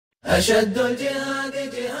أشد الجهاد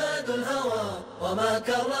جهاد الهوى وما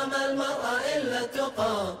كرم المرء إلا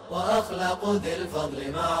التقى وأخلاق ذي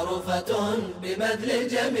الفضل معروفة ببذل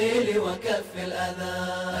الجميل وكف الأذى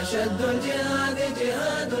أشد الجهاد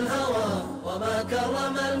جهاد الهوى وما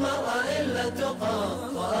كرم المرء إلا التقى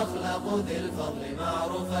وأخلاق ذي الفضل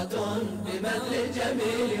معروفة ببذل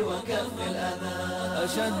الجميل وكف الأذى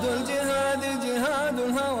أشد الجهاد جهاد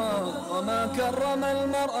الهوى وما كرم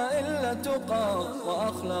المرء إلا التقى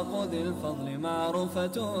وأخلاق ذي الفضل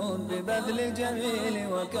معروفة ببذل الجميل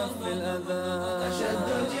وكف الأذى أشد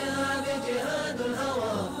الجهاد جهاد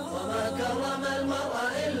الهوى وما كرم المرء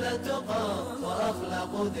إلا التقى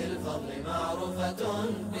وأخلاق ذي الفضل معروفة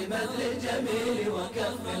ببذل الجميل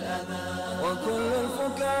وكف الأذى وكل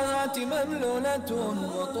الفكاهات مملولة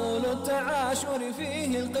وطول التعاشر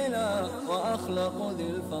فيه القلا وأخلاق ذي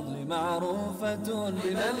الفضل معروفة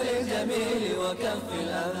ببذل الجميل وكف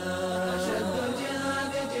الأذى أشد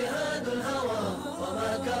الجهاد جهاد الهوى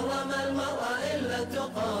وما كرم المرء إلا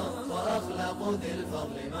التقى وأخلاق ذي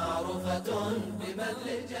الفضل معروفة ببذل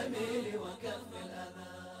الجميل وكف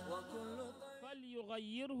الأذى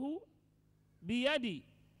فليغيره بيدي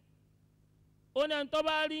ó ní tó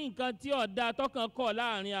bá rí nǹkan tí ọ̀dà tọkàn kọ̀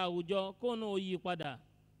láàrin àwùjọ kó nu òyì padà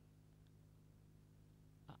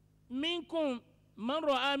minkum man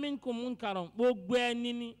ra'a minkum munkaran gbogbo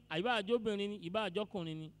ẹni ní ìbáàjọ́bìnrin ní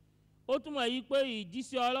ìbáàjọ́kùnrin ní ó túmọ̀ yìí pé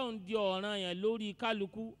ìjíṣẹ́ Ọlọ́run di ọ̀ràn yẹn lórí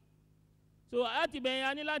kálukú so láti bẹ̀yẹn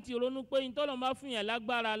a ní láti ronú pé ìtọ́lọ́run bá fún yẹn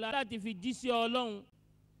lágbára láti fi jíṣẹ́ Ọlọ́run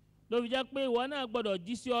ló fi jẹ́ pé ìwọ náà gbọ́dọ̀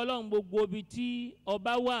jíṣẹ́ Ọlọ́run gbogbo ibi tí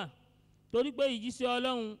ọba wà torí pé ìjíṣẹ́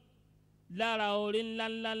Ọlọ́run lára orí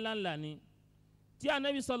ńláńláńlá ni tí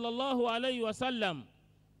anabi sallallahu alayhi wa sallam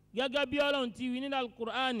gẹ́gẹ́ bí Ọlọ́run ti wí nínú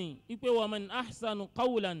al-Qur'ani ipe wa man ahsanu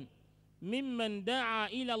qawlan mimman da'a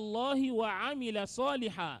ila Allahi wa amila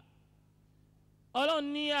saliha Ọlọ́run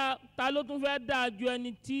ní ta ló tún fẹ́ dáa ju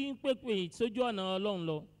ẹni tí ń pèpè sójú ọ̀nà Ọlọ́run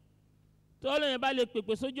lọ tó Ọlọ́run yẹn bá lè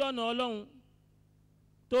pèpè sójú ọ̀nà Ọlọ́run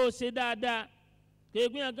tó ṣe dáadáa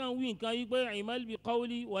kéègbìn yẹn kan wí nǹkan yí pé imal bi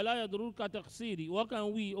qawli wala yadurruka taqsiri wọ́n kan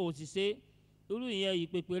wí òṣìṣẹ́ irú ìyẹn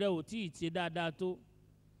ìpèpè rẹ̀ ò tí ì ṣe dáadáa tó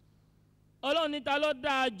Ọlọ́run ní ta ló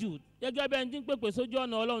dáa jù gẹ́gẹ́ bí ẹni tí ń pèpè sójú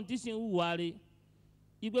ọ̀nà Ọlọ́run tí sì ń hùwà rẹ̀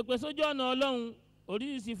ìpèpè sójú ọ̀nà Ọlọ́run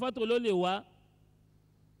oríṣiríṣi fọ́tò ló lè wá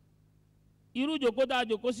irú ìjòkó tá a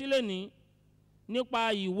jòkó sílẹ̀ ní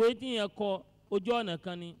nípa ìwé tí yẹn kọ ojú ọ̀nà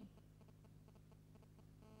kan ni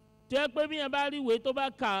tẹ́ pé bí yẹn bá rí ìwé tó bá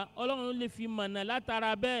kà Ọlọ́run lè fi mọ̀nà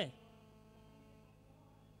látara bẹ́ẹ̀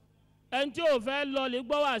ẹni tí ò fẹ́ lọ lè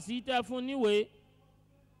gbọ́ wá sí tẹ́ fún níwèé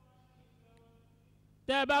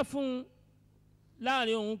tẹ́ bá fún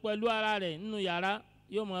láàrin òun pẹ̀lú ara rẹ̀ nínú yàrá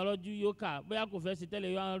yóò mọ̀ ọlọ́jú yóò kà bóyá kò fẹ́ sí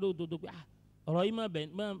tẹ́lẹ̀ yóò rò dodo pé ọ̀rọ̀ yìí mọ̀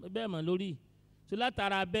bẹ́ẹ̀ mọ̀ lórí so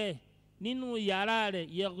látara bẹ́ẹ̀ nínú yàrá rẹ̀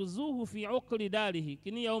yaghzuhu fi uqri darihi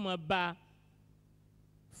kí ni yẹn ó mọ̀ bá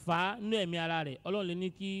fa nú ẹ̀mí ara rẹ̀ Ọlọ́run lè ní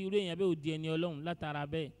kí irú èèyàn bẹ́ẹ̀ ò di ẹni Ọlọ́run látara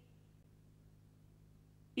bẹ́ẹ̀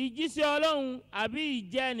ìjíṣẹ́ Ọlọ́run àbí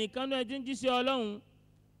ìjẹ́ ẹnìkan náà ẹni tí ń jíṣẹ́ Ọlọ́run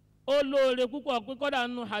ó lóore púpọ̀ pé kọ́dà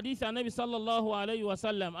nù hadith anabi sallallahu alayhi wa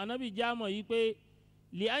sallam anabi jámọ̀ yìí pé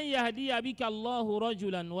li an yahdiya bika Allahu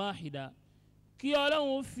rajulan wahida kí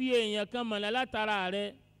Ọlọ́run fi èèyàn kan mọ̀nà látara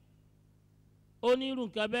rẹ̀ onírun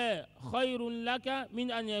kan bẹ́ẹ̀ khayrun laka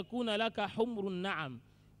min an yakuna laka humrun na'am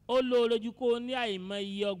ó lóore ju kó ní àìmọ̀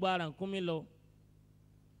iye ọgbà rànkúnmí lọ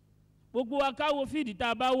gbogbo wa káwo fìdí tá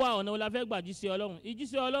a bá wà ọ̀nà la fẹ́ gbà jíṣẹ́ Ọlọ́run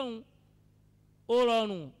ìjíṣẹ́ Ọlọ́run ó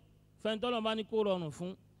rọrùn fẹ́ntọ́lọ́n bá ní kó rọrùn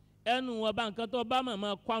fún ẹnu ọba nǹkan tó bá mọ̀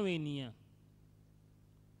máa kó àwọn ènìyàn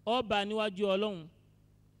ọba níwájú Ọlọ́run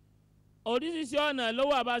oríṣiríṣi ọ̀nà ló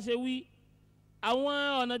wà bá ṣe wí àwọn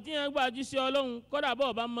ọ̀nà tí yẹn gbà jíṣẹ́ Ọlọ́run kódà bọ́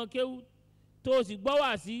ọba mọ kéwú tó o sì gbọ́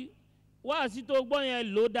wàásí tó gbọ́ yẹn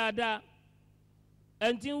lò dáadáa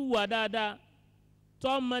ẹni tí ń hùwà dáadáa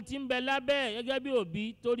tọ́mọ tí ń bẹ lábẹ́ gẹ́gẹ́ bí òbí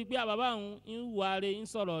torí pé bàbá òun ń hùwà rẹ̀ ń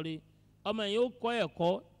sọ̀rọ̀ rẹ̀ ọmọ yẹn ó kọ́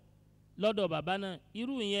ẹ̀kọ́ lọ́dọ̀ bàbá náà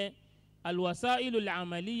irú yẹn alwasailul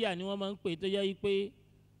amaliya ni wọ́n máa ń pè tó yẹ pé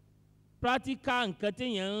practical nǹkan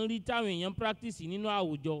téèyàn ń rí táwọn èèyàn practice nínú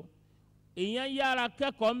àwùjọ èèyàn yára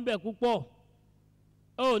kẹ́kọ̀ọ́ ń bẹ púpọ̀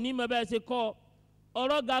ó ní mọ bẹ́ẹ̀ ṣe kọ́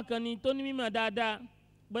ọ̀rọ̀ ga kan ni tó ní mímọ̀ dáadáa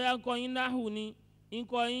bóyá ń kọ́ yín náhù ni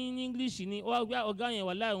nkọ́ yín ní English ni ọ̀gá yẹn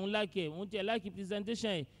wà láì òun láìkẹ́ òun tiẹ̀ láìkí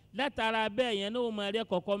presentation yẹn látara bẹ́ẹ̀ yẹn náà ó máa rí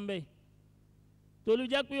ẹ̀kọ́kọ́ ń bẹ̀ tolú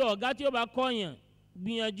jẹ́ pé ọ̀gá tí ó bá kọ́ yẹn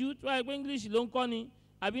gbìyànjú tó wáyé pé English ló ń kọ́ ni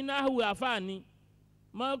àbí náhù àfáà ni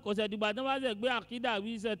mọ́ kò sẹ̀ dìgbà tó bá sẹ̀ gbé àkídà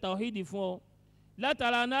wí sẹ̀ tàwhídì fún ọ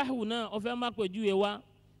látara náhù náà ó fẹ́ má pèjúwe wá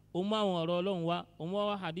òun mú àwọn ọ̀rọ̀ Ọlọ́run wá òun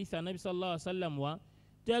wá hadith anabi sallallahu alayhi wa sallam wá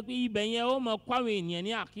tó yẹ pé ibẹ̀ yẹn ó máa kọ́ àwọn ènìyàn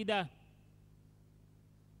ní àkídà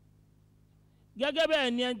gẹ́gẹ́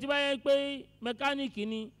bẹ́ẹ̀ ni ẹni tí bá yẹ pé mẹkáníìkì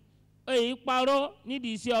ni èyí parọ́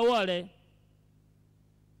nídìí iṣẹ́ ọwọ́ rẹ̀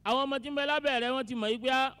àwọn ọmọ tí ń bẹ lábẹ́ rẹ̀ wọ́n ti mọ̀ yí pé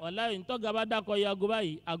wàláhì ntọ́ga bá dákọ̀ yẹ aago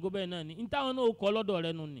báyìí aago bẹ́ẹ̀ náà ni ntáwọn náà kọ́ lọ́dọ̀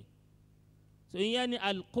rẹ̀ nù ni so ìyẹn ni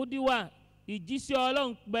alkudiwa ìjíṣẹ́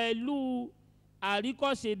ọlọ́run pẹ̀lú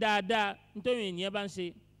àríkọ́ṣe dáadáa nítorí ènìyàn bá ń ṣe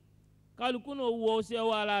kálukú náà wo ṣe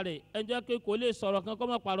ọwọ́ ara rẹ̀ ẹjọ́ pé kò lè sọ̀rọ̀ kan kọ́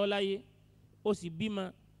mọ́ parọ́ láyé ó sì bímọ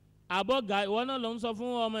àbọ̀gà ìwọ náà ló ń sọ fún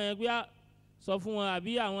ọmọ yẹn pé sọ fún wọn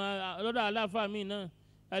àbí àwọn lọ́dọ̀ aláàfáà míì náà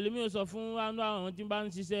ẹlòmíì sọ fún àwọn tí bá ń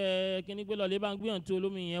ṣiṣẹ́ kíní pé lọ́lẹ́ bá ń gbìyànjú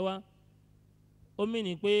olómi yẹn wá omi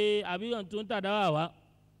ní pé àbíyàn tó ń tàdáwà wá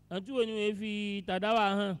àti wo ni wọ́n fi tàdáwà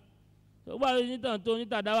hàn ó bá yẹ nítorí tó ní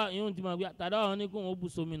tàdáwà yóò ti mọ̀ pé tàdáwà wọn ní kó wọn bù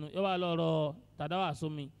sómi nù yóò wá lọ́rọ̀ tàdáwà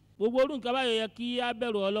sómi gbogbo orú nǹkan báyọ̀ yẹ kí á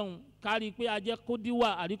bẹ̀rù ọlọ́run kárí pé a jẹ́ kó díwà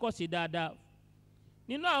àríkọ̀ṣe dáadáa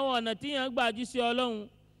nínú àwọn ọ̀nà tí yẹn gbà jí sí ọlọ́run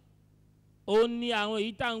òun ni àwọn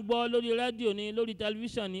èyí tá à ń gbọ́ lórí rédíò ni lórí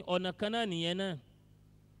tẹlifíṣàn ni ọ̀nà kan náà nìyẹn náà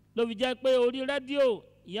ló fi jẹ́ pé orí rédíò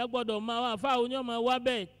ìyẹn gbọ́dọ̀ máa wà fáwọn oníyàn wá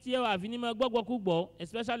bẹ́ẹ̀ tí ẹ wà fi ní máa gbọ́gbọ́kúgbọ́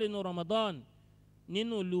especially ní Ramadan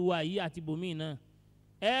nínú ìlú wa yìí àti bòmíì náà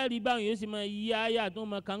ẹ rí báwọn yóò sì máa yí àyà tó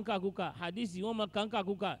máa kàńkàkúkà hadisi wọn máa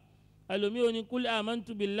kàńkàkúkà ẹlòmíì oní kul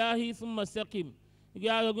amantu billahi thumma istaqim igi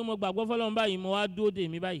arogun mo gbàgbọ́ fọlọ́n báyìí mo wá dúró dè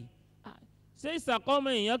mí báyìí ṣé ìsàkọ́mọ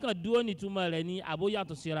èèyàn kan dúró nítumọ̀ rẹ̀ ní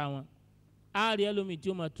àbóyàtọ̀ síra wọn á rí ẹlòmíì tí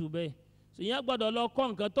ó máa tu bẹ́ẹ̀ ṣèyàn gbọ́dọ̀ lọ kọ́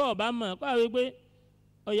nǹkan tó o bá mọ̀ kó àwọn wípé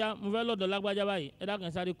ọ̀ya mo fẹ́ lọ́dọ̀ lágbájá báyìí ẹ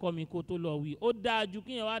dákun sáré kọ́ mi kó tó lọ wí ó dáa ju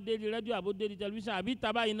kíyàn wá dé rédíò àbó dé tẹlifíṣàn àbí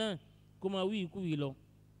ìta báyìí náà kó máa wí ikú yìí lọ.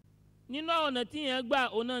 nínú ọ̀nà tí yẹn gbà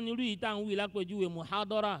òun náà nírú yìí tá à ń wí lápèjúwe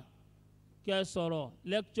muhadara kẹ́ sọ̀rọ̀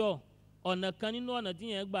lecture ọ̀nà kan nínú ọ̀nà tí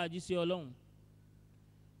yẹn gbà jí sí ọlọ́run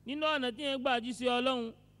nínú ọ̀nà tí yẹn gbà jí sí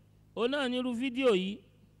ọlọ́run òun náà nírú fídíò yìí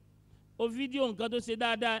ó fídíò nǹkan tó ṣe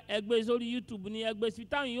dáadáa ẹ gbé sórí YouTube ní ẹ gbé sí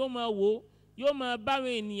táwọn yóò máa wò yóò máa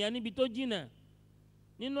báwọn ènìyàn níbi tó jìnnà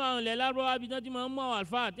nínú àwọn ilẹ̀ lárúbáwá bí wọ́n ti máa ń mú àwọn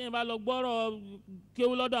àlùfáà tí wọ́n bá lọ gbọ́rọ̀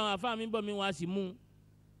kéwú lọ́dọ̀ àwọn àlùfáà mi bọ̀ mi wọ́n á sì mú un.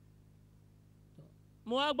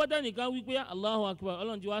 mo wá gbọ́dọ̀ nìkan wípé Allahu Akbar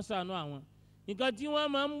ọlọ́run ti wá ṣàánú àwọn nǹkan tí wọ́n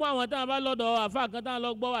máa ń mú àwọn táwọn bá lọ́dọ̀ àlùfáà kan táwọn lọ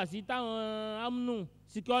gbọ́ wá sí táwọn amúnú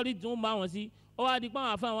security tó ń bá wọn sí ó wá di pé àwọn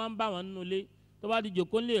àlùfáà wọn ń bá wọn nínú ilé tó bá di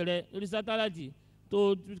jòkó ńlẹ̀ rẹ lórí sátáláìtì tó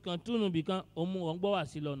kàn túnú bìkan òun mú wọn gbọ́ wá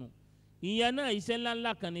sí lọ́nu ìyẹn náà iṣẹ́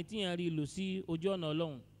ńláńlá kan ní tíyẹn rí lò sí ojú ọ̀nà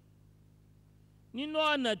ọlọ́run nínú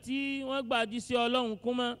ọ̀nà tí wọ́n gbà jí sí ọlọ́run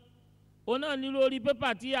kún mọ́ òun náà ní lórí pépà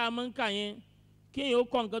tí a máa ń kà yẹn kéèyàn ó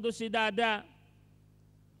kọ nǹkan tó ṣe dáadáa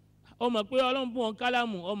ó mọ̀ pé ọlọ́run bù wọn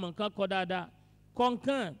kálámù ọmọ nǹkan kọ dáadáa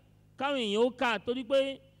kọ̀ọ̀kan káwọn èèyàn ó kà torí pé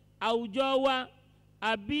àwùjọ wa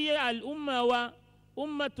àbí umma wa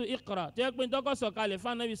ummatu iqra tó yẹ pé ntọ́kọ̀ sọ̀kalẹ̀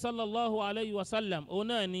fún anabi sallallahu alayhi wa sallam òun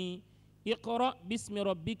náà ní iqra bismi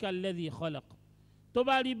rabbika alladhi khalaq tó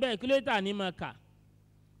bá rí bẹ́ẹ̀ kí ló tà ní máa kà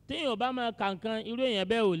téèyàn bá máa kà nǹkan irú èèyàn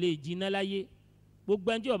bẹ́ẹ̀ ò lè jìnnà láyé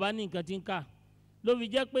gbogbo ẹni tí ó bá ní nǹkan tí ń kà ló fi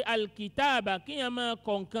jẹ́ pé alkitaaba kéèyàn máa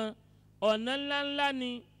kọ nǹkan ọ̀nà ńláńlá ni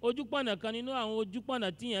ojúpọ̀nà kan nínú àwọn ojúpọ̀nà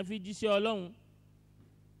tíyàn fi jíṣẹ́ ọlọ́run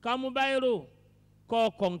kámúbáírò kọ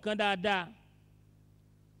ọkọ̀ nǹkan dáadáa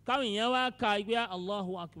káwọn èèyàn wá ka ìgbé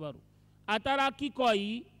Allahu Akbar àtàrà kíkọ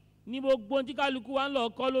yìí ní gbogbo tí kálukú wa ń lọ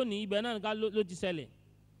kọ́ lónìí ibẹ̀ náà ló ti ṣẹlẹ̀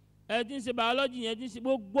ẹ ti ń ṣe biology yẹn ti ń ṣe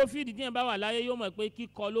gbogbo fíìdì tí yẹn bá wà láyé yóò mọ̀ pé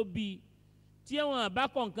kíkọ ló bí i tí wọn bá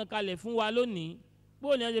kọ nǹkan kalẹ̀ fún wa lónìí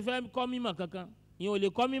bóò ní ẹ ṣe fẹ́ kọ́ mímọ̀ kankan ìyẹn ò lè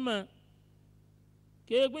kọ́ mímọ̀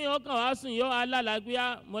kéé pé yẹn kàn wá sùn yọ alálà pé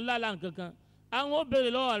mo lálà nǹkankan àwọn ó béèrè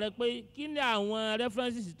lọ́wọ́ rẹ pé kí ni àwọn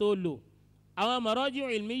references tó lò àwọn mọ̀rọ́jì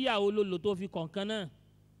ìlmíyà wo ló lò tó fi kọ̀ọ̀kan náà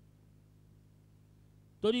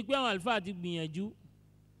torí pé àwọn àlùfáà ti gbìyànjú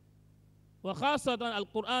wa khasatan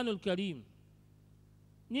al-Qur'anul Karim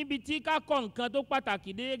níbi tí ká kọ nǹkan tó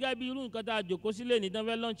pàtàkì dé gẹ́gẹ́ bí irú nǹkan tá a jòkó sílẹ̀ ní tán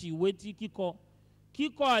fẹ́ lọ́ọ̀nchì ìwé tí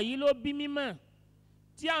kíkọ yìí ló bí mímọ̀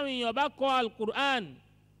tí àwọn èèyàn bá kọ al-Qur'an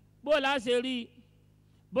bó láṣẹ rí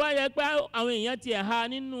bó yẹ pé àwọn èèyàn tiẹ̀ ha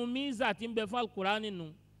nínú mísà tí ń bẹ fún al-Qur'an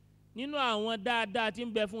nínú àwọn dáadáa tí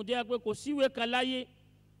ń bẹ fún jẹ́ pé kò síwèé kan láyé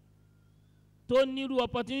tó nírú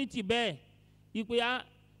opportunity bẹ́ẹ̀ ìpè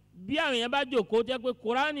bí àwọn èèyàn bá jòkó jẹ́ pé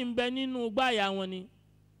Qur'an ń bẹ nínú gbáyà wọn ni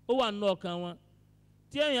ó wà nínú ọkàn wọn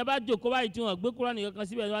tí èèyàn bá jòkó báyìí tí wọn gbé Qur'an nìkan kan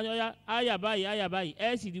síbẹ̀ wọ́n yá àyà báyìí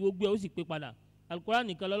ẹ̀ sì di gbogbo ẹ̀ ó sì pé padà al-Qur'an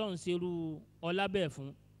nìkan lọ́lọ́run ṣerú ọlá bẹ́ẹ̀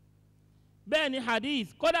fún. bẹ́ẹ̀ ni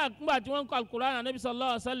hadith kódà nígbà tí wọ́n ń kọ al-Qur'an anabi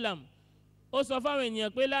sallallahu alayhi wa sallam ó sọ fáwọn ènìyàn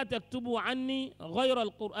pé la taktubu anni ghayra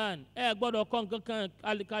al-Qur'an ẹ gbọ́dọ̀ kọ nǹkan kan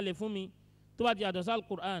kalẹ̀ fún mi tó bá ti yàtọ̀ sí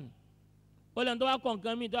al-Qur'an ó lẹ́nu tó bá kọ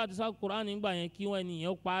nǹkan mi tó bá ti sọ al-Qur'an nígbà yẹn kí wọ́n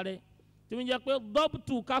ènìyàn parẹ́ tí wọ́n jẹ́ pé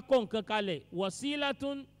dọ́bùtù ká kọ nǹkan kalẹ̀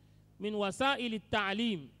wasilatun min wasaili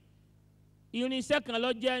ta'lim irinṣẹ́ kan ló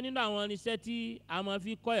jẹ́ nínú àwọn irinṣẹ́ tí a máa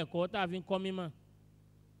fi kọ́ ẹ̀kọ́ tá a fi ń kọ́ mímọ̀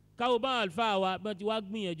káwọ́ báwọn àlùfáà wa bọ́n ti wá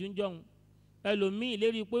gbìyànjú ń jọ̀hún ẹlòmíì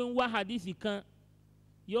lérí pé ń wá hadisi kan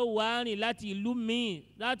yóò wá rìn láti ìlú míì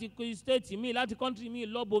láti stéètì míì láti kọ́ńtírì míì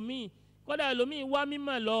lọ́bọ̀ míì kódà ẹlòmíì wá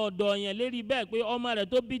mímọ̀ lọ ọ̀dọ̀ yẹn lérí bẹ́ẹ̀ pé ọmọ rẹ̀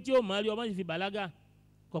tó bí tí ó mọ̀ rí ọmọ sì fi bàlágà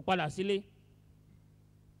kó padà sílé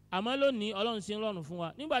àmọ́ lónìí ọlọ́run ṣe ń rọrùn fún wa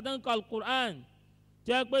nígbà tó ń kọ alukur'an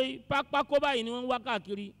jẹ́ pé pákó báyìí ni wọ́n ń wá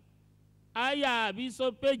káàkiri àyà àbí sọ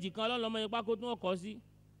péjì kan lọ́lọ́mọ yẹn pákó tí wọ́n kọ́ sí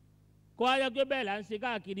kó wáyé pé bẹ́ẹ̀ là ń ṣe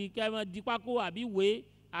káàkiri kẹ́ ẹ mọ di pákó àbí wé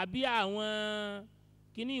àbí àwọn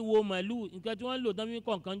kíní ìwo màálù nǹkan tí wọ́n ń lò tán fi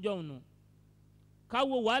kọ̀ọ̀kan jọ̀hún nù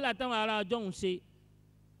káwo wàhálà táwọn ará jọ̀hún ṣe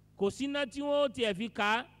kò síná tí wọ́n tiẹ̀ fi kà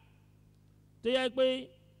á tó yẹ pé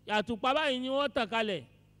àtùpà báyìí ni wọ́n tàn kalẹ̀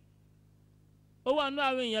ó wà nínú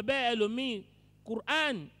àwọn èèyàn bẹ́ẹ̀ ẹlòmíì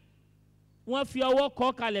Qur'an wọ́n fi ọwọ́ kọ́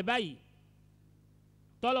kalẹ̀ báyìí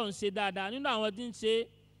tọ́lọ̀ ń ṣe dáadáa nínú àwọn tí ń ṣe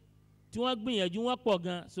tí wọ́n gbìyànjú wọ́n pọ̀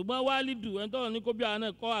gan ṣùgbọ́n wálídù ẹni tọ́lọ̀ ní kó bí àwọn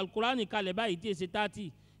náà kọ́ alukurani kalẹ̀ báyìí tí èsì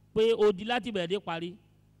 30 pé odi láti bẹ̀rẹ̀ dé parí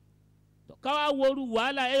káwá woru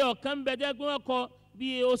wàhálà ẹyọ kan bẹ jẹ́ pé wọ́n kọ bí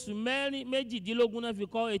oṣù méjìdínlógún náà fi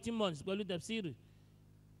kọ́ 18 months pẹ̀lú tafsiri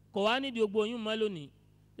kò wá nídìí gbogbo oyún mọ́ lónìí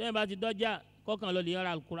tẹ́yìn bá ti dọ́jà kọ́kàn lọ lè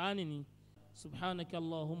yára alukurani ni subhanaka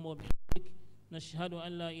allahumma wa bihamdik nashhadu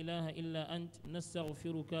an la ilaha illa ant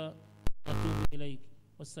nastaghfiruka wa atubu ilayk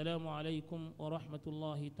wasalaamu alaykum wa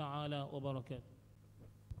rahmatulahi ta'ala wa barakatuh.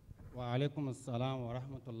 wa aleykum asalaam wa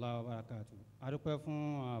rahmatulahi wa barakatuh. a dúpẹ́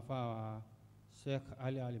fún àfa wa sheikh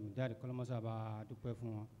ali alimudari kọlọmọsá bá a dúpẹ́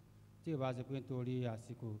fún wọn tí o bá ṣe pé nítorí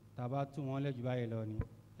àsìkò tàbá tún wọn lẹ́jù báyìí lọ ni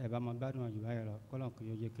ẹ̀ bá máa gbádùn wọn jù báyìí lọ kọ́lọ̀ kò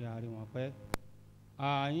yóò jẹ́ kí a rí wọn pẹ́.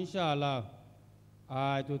 inshallah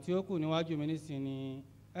ètò tí ó kù níwájú mi nísìnyí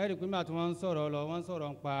ẹ̀rí pé nígbà tí wọ́n ń sọ̀rọ̀ lọ wọ́n ń sọ̀rọ̀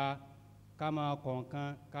ń pa ká máa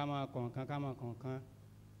kọ̀ọ̀kan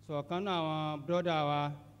sọ̀kan náà àwọn bírọ́dà wa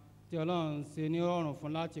tí ọlọ́run ṣe ní rọrùn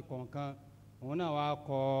fún láti kọ̀ọ̀kan òun náà wá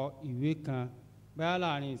kọ ìwé kan bẹ́ẹ̀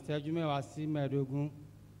láàrin ìṣẹ́jú mẹ́wàá sí mẹ́ẹ̀ẹ́dógún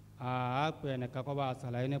àápẹ́ ẹnìkan kọ́ bá a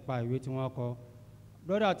ṣàlàyé nípa ìwé tí wọ́n kọ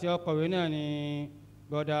bírọ́dà tí ó kọ̀wé náà ni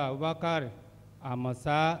bírọ́dà Abubakr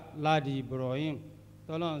Amosa Ladi Ibraheem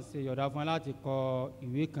tọ́lọ́run ṣe yọ̀dá fún láti kọ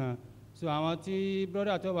ìwé kan so àwọn tí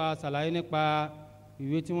bírọ́dà tó bá a ṣàlàyé nípa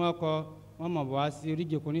ìwé tí wọ́n kọ wọ́n mọ̀ bọ̀ wá sí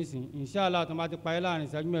oríje kò ní sìn inshallah tó bá ti parí láàrin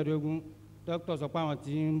ìṣẹ́jú mẹ́ẹ̀ẹ́dógún dókítà sọ pé àwọn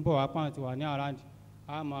tí ń bọ̀ wá pàwọn ti wà ní around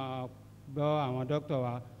a máa gbọ́ àwọn dókítà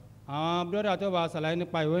wa àwọn bírọ́dà tó bá ṣàlàyé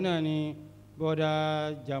nípa ìwé náà ni bọ́dà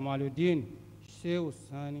Jamaludeen Shehu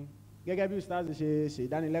Sani. gẹ́gẹ́ bí Ustadh ṣe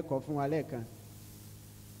ìdánilẹ́kọ̀ọ́ fún wa lẹ́ẹ̀kan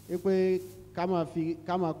pé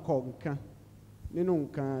ká máa kọ nǹkan nínú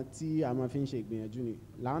nǹkan tí a máa fi ń ṣe ìgbìyànjú ni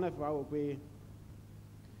làwọn náà fi wá wò pé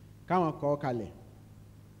káwọn kọ kalẹ̀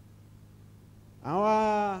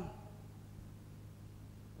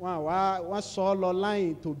wọ́n sọ ọ́ lọ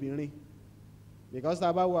láyìn tóbìnrin because tá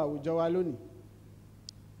a bá wo àwùjọ wa lónìí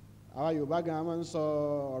àwa Yorùbá gan máa ń sọ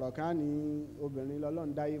ọ̀rọ̀ kan ní obìnrin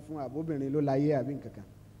lọ́lọ́run dáyé fún àbóbìnrin ló láyé àbí nǹkankan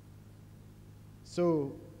so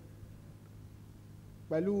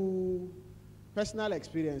pẹ̀lú personal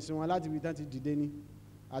experience wọn láti ibi tán ti dìde ní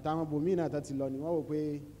àtàwọn bòmínà tán ti lọ ní wọ́n wò pé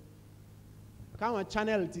káwọn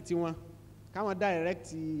channel titi wọn káwọn direct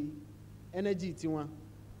energy tiwọn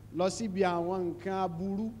lọ síbi àwọn nǹkan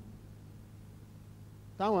aburú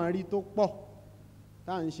táwọn rí tó pọ̀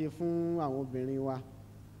táwọn ń ṣe fún àwọn obìnrin wa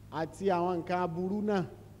àti àwọn nǹkan aburú náà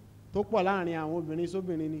tó pọ̀ láàrin àwọn obìnrin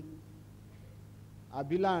sóbìnrin ni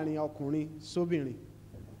àbí láàrin ọkùnrin sóbìnrin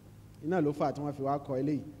iná ló fà tí wọ́n fi wá kọ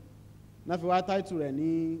eléyìí náà fi wá táìtù rẹ̀ ní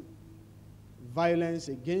violence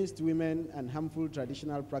against women and harmful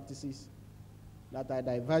traditional practices that are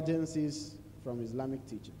divergences from Islamic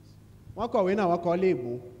teachings. Wọ́n kọ̀wé náà wọ́n kọ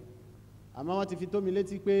léèbó àmọ́ wọ́n ti fi tó mi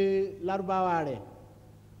létí pé lárúbáwá rẹ̀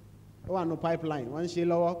ó wà nù pipeline wọ́n ń ṣe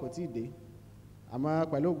lọ́wọ́ kò tí ì dé àmọ́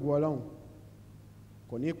pẹ̀lú ògùn Ọlọ́run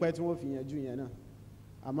kò ní pẹ́ tí wọ́n fi yanjú yẹn náà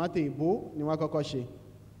àmọ́ tè ìbò ni wọ́n kọ́kọ́ ṣe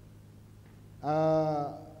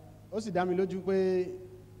ó sì dá mi lójú pé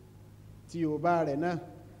tí Yorùbá rẹ̀ náà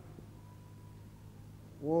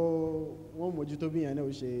wọ́n mójútó bí yẹn náà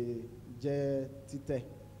ó ṣe jẹ́ títẹ̀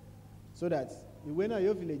so that ìwé náà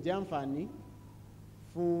yóò fi lè jẹ́ àǹfààní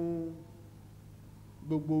fún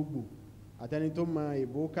gbogbogbò àtẹni tó mọ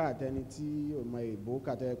èbó kà àtẹni tí ò mọ èbó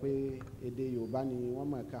kà tó yẹ pé èdè Yorùbá ni wọ́n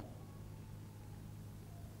mọ̀ ká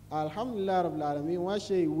alhamdulilayi rabbil alamin wọ́n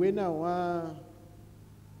ṣe ìwé náà wọ́n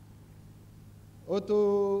ó tó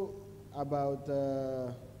about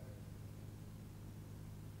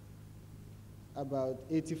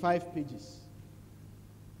 85 pages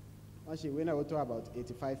wọ́n ṣe ìwé náà ó tó about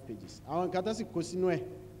 85 pages àwọn nǹkan tó sì kó sínú ẹ̀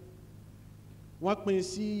wọ́n pín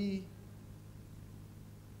sí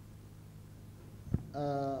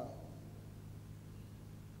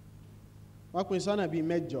wọ́n pín sọ́nà bíi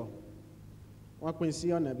mẹ́jọ wọ́n pín sí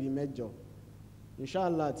ọ̀nà bíi mẹ́jọ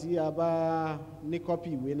inshallah tí a bá ní kọ́pì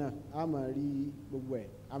ìwé náà a máa rí gbogbo ẹ̀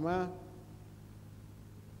àmọ́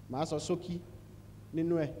màá sọ ṣókí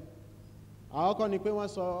nínú ẹ̀ àkọ́kọ́ ni pé wọ́n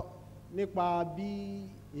sọ nípa bí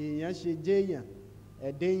èèyàn ṣe jẹ́ èèyàn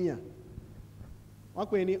ẹ̀dẹ́ èèyàn wọ́n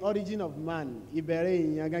pè ní origin of man ìbẹ̀rẹ̀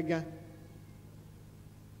èèyàn gángan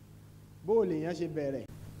bóò lèèyàn ṣe bẹ̀rẹ̀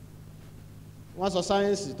wọ́n sọ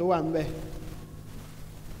sáyẹ́nsì tó wà ńbẹ̀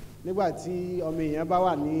nígbàtí ọmọ èèyàn bá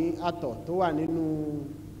wà ní àtọ̀ tó wà nínú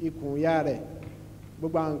ikùn ìyá rẹ̀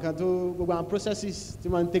gbogbo àwọn nǹkan tó gbogbo àwọn processes tí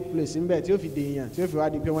wọ́n ń take place ńbẹ̀ tí ó fi dè èèyàn tí ó fi wá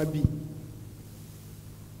di pé wọ́n bí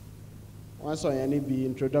wọ́n sọ yẹn níbi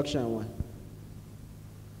introduction wọn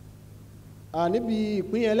níbi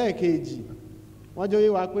ìpín ẹlẹ́ẹ̀kejì wọ́n jẹ́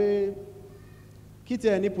wíwá pé kí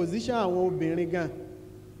tẹ̀ ní position àwọn obìnrin gan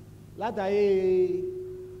látàyè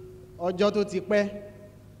ọjọ́ tó ti pẹ́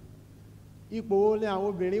ipò wo ni àwọn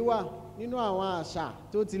obìnrin wà nínú àwọn àṣà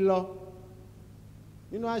tó ti lọ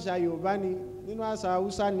nínú àṣà Yorùbá ni nínú àṣà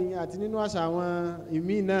Haúsá ni àti nínú àṣà àwọn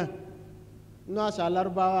ìmí náà nínú àṣà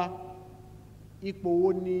Lárúbáwá ipò wo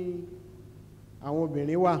ni àwọn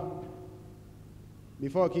obìnrin wà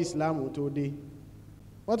before kí Islam tó dé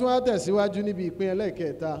wọ́n tún wá tẹ̀síwájú níbi ìpín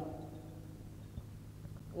ẹlẹ́ẹ̀kẹta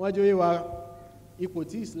wọ́n jẹ́ wíwá ipò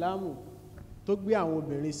tí Islam tó gbé àwọn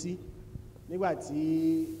obìnrin sí nígbàtí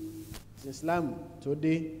Islam tó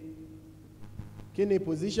dé kí ni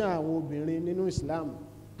position àwọn obìnrin nínú Islam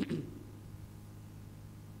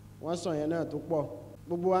wọ́n sọ yẹn náà tó pọ̀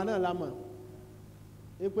gbogbo wa náà la mọ̀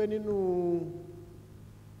wípé nínú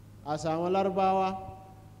àṣà àwọn Lárúbáwá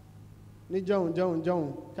ní jọ̀hún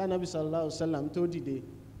kánàbí sallallahu alaihi wasallam tó dìde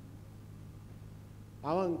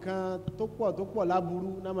àwọn nǹkan tó pọ̀ láburú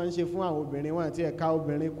náà máa ń ṣe fún àwọn obìnrin wọn àti ẹ̀ka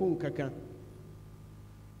obìnrin kún kankan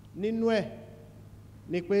nínú ẹ̀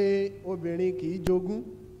ni pé obìnrin kì í jogún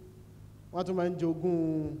wọ́n tún máa ń jogún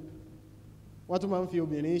wọ́n tún máa ń fi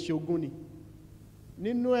obìnrin ṣogún ni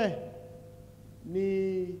nínú ẹ̀ ni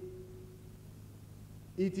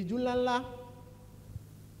ìtìjú ńláńlá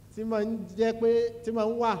tí máa ń jẹ́ pé tí máa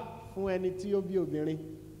ń wà fún ẹni tí ó bí obìnrin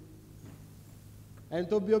ẹni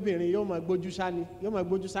tó bí obìnrin yóò máa gbójú sá ni yóò máa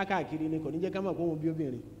gbójú sá káàkiri ni kò ní jẹ́ ká mọ̀ pé òun bí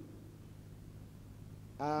obìnrin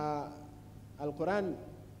al-Qur'an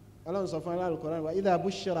ọlọ́run sọ fún al-Qur'an wa idha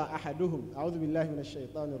bushira ahaduhum a'udhu billahi minash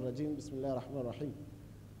shaitani rajim bismillahir rahmanir rahim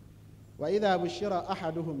wa idha bushira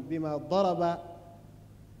ahaduhum bima daraba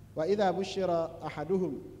wa idha bushira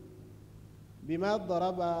ahaduhum bima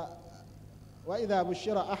daraba وإذا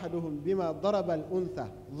بشر أحدهم بما ضرب الأنثى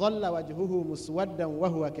ظل وجهه مسودا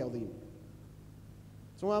وهو كظيم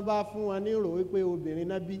tí wọ́n bá fún wọn ní ìrò wípé obìnrin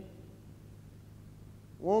náà bí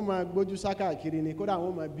wọ́n máa gbójú sákàkiri ni kódà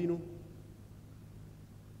wọ́n máa bínú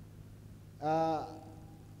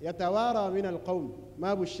yatawara min alqawm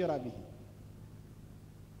ma bushira bihi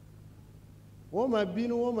wọ́n máa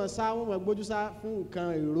bínú wọ́n máa sá wọ́n máa gbójú sá fún nǹkan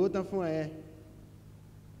ìró tán fún ẹ̀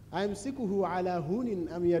àìmsíkùhù àlàhúnìn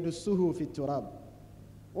àmìyàdùsúhù fi turab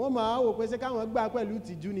wọ́n máa wò pé ṣé káwọn gbà pẹ̀lú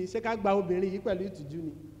ìtìjú ni ṣé ká gba obìnrin yìí pẹ̀lú ìtìjú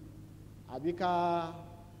ni àbí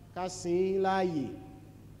ká sin láàyè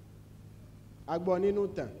agbọ́ nínú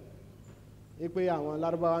tàn pé àwọn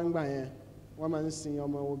Lárúbáwá ń gbà yẹn wọ́n máa ń sin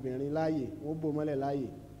ọmọ obìnrin láàyè wọ́n bò mọ́lẹ̀ láàyè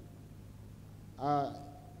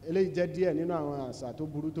eléyìí jẹ́ díẹ̀ nínú àwọn àṣà tó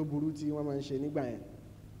burú tí wọ́n máa ń ṣe nígbà yẹn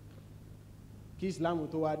kí Islam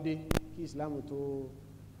tó wá dé kí Islam tó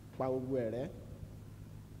pa gbogbo ẹ̀rẹ́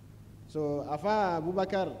so afa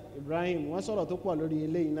Abubakr Ibrahim wọ́n sọ̀rọ̀ tó pọ̀ lórí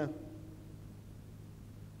eléyìí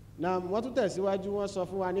náà wọ́n tún tẹ̀síwájú wọ́n sọ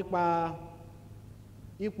fún wa nípa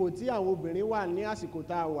ipò tí àwọn obìnrin wà ní àsìkò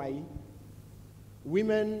tá a wà yìí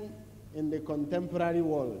women in the contemporary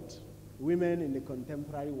world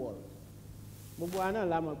gbogbo wa náà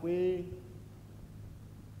la mọ̀ pé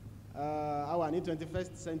a wà ní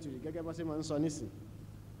 21st century gẹ́gẹ́ bá ṣe máa ń sọ nísìn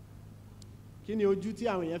kí ni ojú tí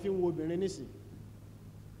àwọn èèyàn fi ń wo obìnrin nísìn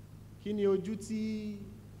kí ni ojú tí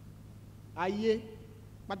ayé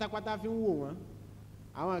pátápátá fi ń wò wọ́n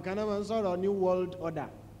àwọn kan náà máa ń sọ̀rọ̀ new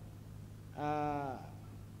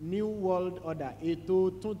world order ètò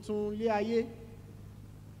tuntun lé ayé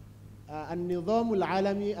an-nidhamu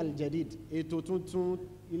al-alami al-jadid ètò tuntun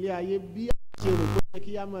ilé ayé bí a ṣe rò pé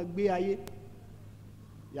kí a máa gbé ayé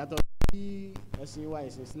yàtọ̀ bí ẹ̀sìn wa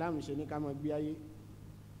ẹ̀sìn Islam ṣe ní ká máa gbé ayé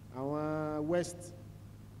àwọn west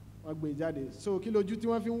wọ́n gbé jáde so kí lójú tí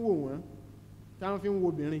wọ́n fi ń wò wọ́n táwọn fi ń wo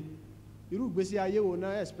obìnrin irú ìgbésí ayé wo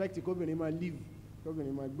náà expect kóbìnrin máa live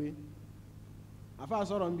kóbìnrin máa gbé àfáà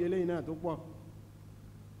sọ̀rọ̀ ń bí eléyìí náà tó pọ̀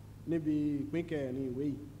níbi ìpín kẹrin ìwé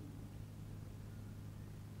yìí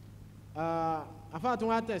àfáà tún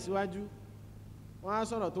wá tẹ̀síwájú wọ́n á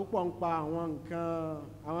sọ̀rọ̀ tó pọ̀ ń pa àwọn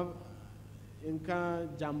nǹkan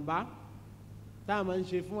jàmbá tá a máa ń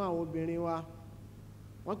ṣe fún àwọn obìnrin wa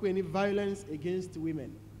wọ́n pè ní violence against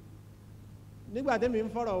women nígbà tẹ́mi ń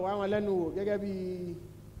fọ̀rọ̀ wá wọn lẹ́nu wò gẹ́gẹ́ bí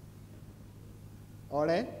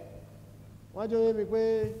ọ̀rẹ́ wọ́n jọ wé mi pé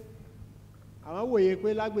àwọn wòye pé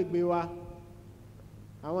lágbègbè wa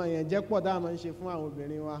àwọn ìyànjẹ pọ̀ tá a máa ń ṣe fún àwọn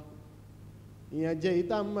obìnrin wa ìyànjẹ yìí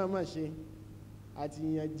tá a máa ṣe àti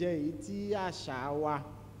ìyànjẹ yìí tí àṣà wa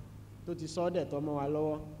tó ti sọ dẹ̀ tọ́ mọ́ wa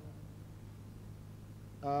lọ́wọ́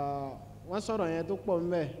wọ́n sọ̀rọ̀ yẹn tó pọ̀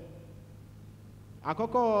ńbẹ̀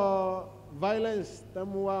àkọ́kọ́ violence tó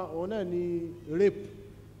mú wa òun náà ni rape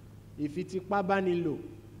ìfipábánilò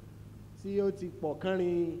tí ó ti pọ̀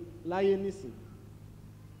kánrin láyé nísìn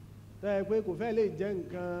tó yẹ pé kò fẹ́ lè jẹ́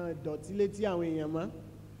nǹkan dọ̀tí létí àwọn èèyàn mọ́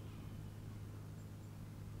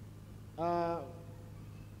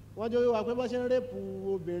wọ́n jọ wíwá pé bọ́ ṣe ń rẹ́pù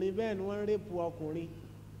obìnrin bẹ́ẹ̀ ni wọ́n ń rẹ́pù ọkùnrin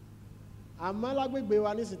àmọ́ lágbègbè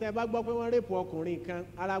wa nísìn tẹ́ bá gbọ́ pé wọ́n rẹ́pù ọkùnrin kan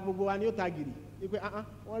ara gbogbo wa ni ó ta gìrì wípé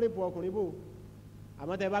wọ́n rẹ́pù ọkùnrin bò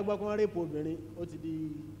àmọ́ tẹ́ bá gbọ́ pé wọ́n rẹ́pù obìnrin ó ti di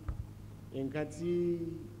nǹkan tí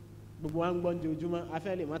gbogbo wa ń gbọ́ ní ojúmọ́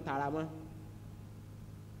afẹ́ lè mọ́ tara mọ́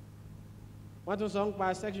wọ́n tún sọ ń pa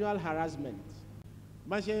sexual harassment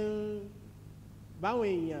bá ṣe ń báwọn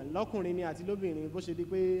èèyàn lọ́kùnrin ni àti lóbìnrin bó ṣe di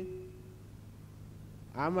pé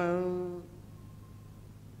a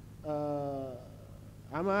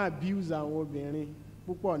máa abuse àwọn obìnrin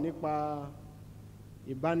púpọ̀ nípa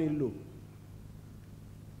ìbánilò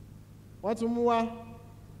wọ́n tún mú wá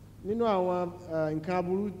nínú àwọn nǹkan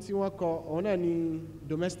aburú tí wọ́n kọ òun náà ni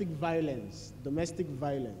domestic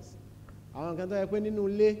violence àwọn nǹkan tó yẹ pé nínú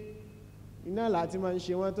ilé iná láti máa ń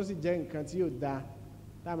ṣe wọ́n tó sì jẹ́ nǹkan tí yóò dáa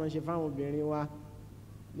tá a máa ń ṣe fáwọn obìnrin wa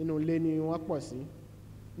nínú ilé ni wọ́n pọ̀ sí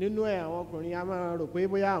nínú ẹ̀ àwọn ọkùnrin a máa rò pé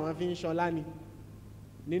bóyá àwọn fi ń ṣọlá ni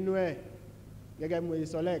nínú ẹ̀ gẹ́gẹ́ bí mo ṣe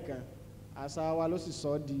sọ lẹ́ẹ̀kan àṣà wa ló sì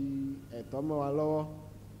sọ di ẹ̀tọ́ mọ́ wa lọ́wọ́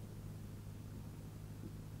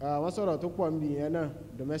wọ́n sọ̀rọ̀ tó pọ̀ níbi ìyẹn náà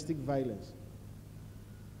domestic violence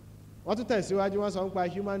wọ́n tún tẹ̀síwájú wọ́n sọ nípa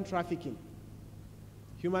human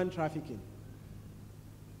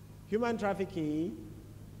trafficking yìí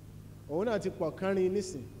òun náà ti pọ̀ kánrin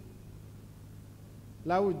nísìn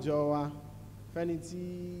láwùjọ wa fẹ́ni tí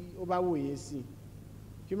ó bá wòye sí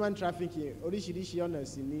human trafficking oríṣiríṣi ọ̀nà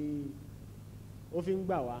sí ni ó fi ń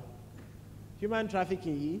gbà wá human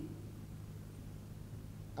trafficking yìí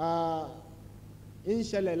ń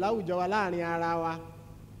ṣẹlẹ̀ láwùjọ wa láàrin ara wa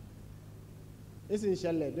ń sì ń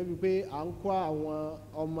ṣẹlẹ̀ débi pé à ń kó àwọn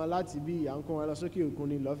ọmọ láti bí à ń kó wọn lọ sókè òkun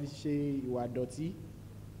ni lọ́ọ́ fi ṣe ìwà dọ̀tí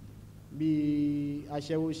bíi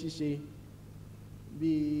aṣẹ́wó ṣíṣe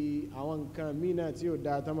bíi àwọn nǹkan míì náà tí ò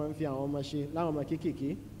dáa tó máa ń fi àwọn ọmọ ṣe láwọn ọmọ kéékèèké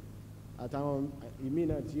àtàwọn ìmíì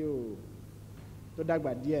náà tí ò tó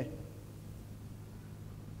dàgbà díẹ̀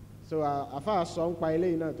so àfáà sọ ń pa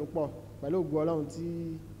eléyìí náà tó pọ̀ pẹ̀lú ògo Ọlọ́run tí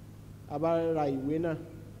a bá ra ìwé náà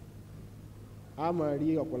a máa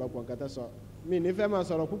rí ọ̀pọ̀lọpọ̀ nǹkan tó sọ mi ní fẹ́ máa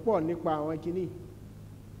sọ̀rọ̀ púpọ̀ nípa àwọn kinní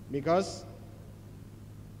because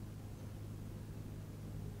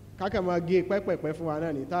kákà máa gé pẹ́pẹ̀pẹ́ fún wa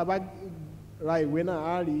náà ni tá a bá ra ìwé náà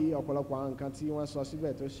á rí ọ̀pọ̀lọpọ̀ àwọn nǹkan tí wọ́n sọ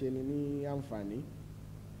síbẹ̀ tó ṣe ni ní àǹfààní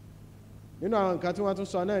nínú àwọn nǹkan tí wọ́n tún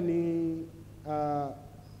sọ náà ni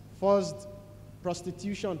forced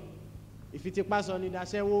prostitution ìfitipásọ ní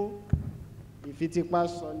daṣẹ́wó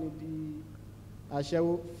ìfitipásọ ní di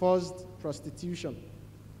aṣẹ́wó forced prostitution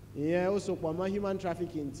ìyẹn ó sopọ̀ mọ́ human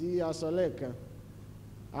trafficking tí a sọ lẹ́ẹ̀kan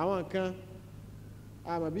àwọn nǹkan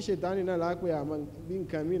àmọ́ bí ṣètánì náà lápè àmọ́ bí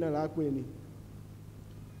nǹkan míì náà lápè ni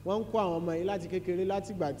wọ́n ń kó àwọn ọmọ yìí láti kékeré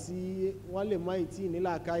látìgbà tí wọ́n lè má ìtì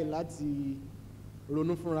nílàákàyè láti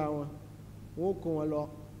ronú fúnra wọn wọ́n kó wọn lọ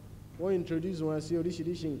wọ́n introduce wọn sí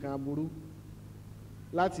oríṣiríṣi nǹkan aburú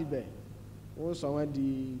láti bẹ̀ wọ́n sọ wọ́n di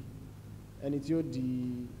ẹni tí ó di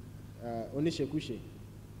oníṣekúṣe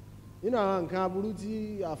nínú àwọn nǹkan aburú tí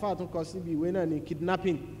àfáà tún kọ síbi ìwé náà ni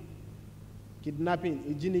kidnapping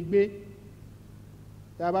ìjínigbé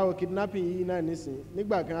tá a bá wo kidnapping yìí náà nísìn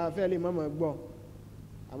nígbà kan a fẹ́ lè mọ̀mọ́ gbọ́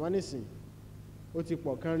àmọ́ nísìn ó ti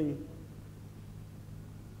pọ̀ kánrin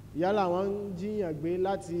yálà wọ́n ń jíyàn gbé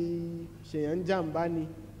láti ṣèyàn jàǹbá ni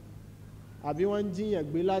àbí wọ́n ń jíyàn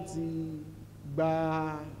gbé láti gba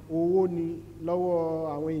owó ni lọ́wọ́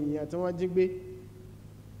àwọn èèyàn tí wọ́n jí gbé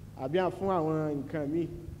àbí fún àwọn nǹkan míì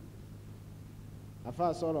àfáà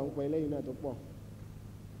sọ̀rọ̀ nípa eléyìí náà tó pọ̀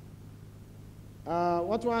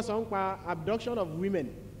wọ́n tún wá sọ nípa abduction of women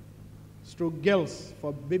stroke girls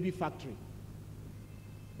for baby factory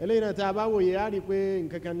eléyìí náà tí a bá wòye á rí i pé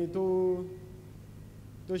nǹkan kan ni tó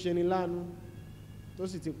ṣe ni láàánú tó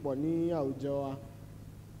sì ti pọ̀ ní àwùjọ wa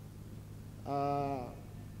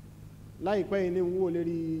láìpẹ́ yìí ní wò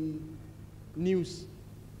lérí news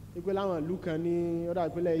wípé láwọn ìlú kan ní ọ̀dà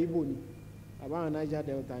ìpínlẹ̀ Ìgbò ni àbáwọn Niger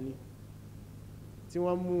Delta ni tí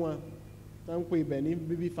wọ́n mú wọn tó ń pè ibẹ̀ ní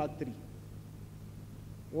baby factory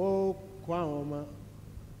wọ́n kó àwọn ọmọ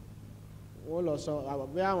wọ́n lọ sọ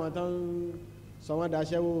bí àwọn tó ń sọ wọ́n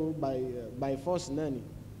daṣẹ́wó by force náà ni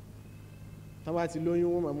tó bá ti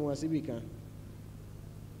lóyún wọ́n máa mú wọn síbì kan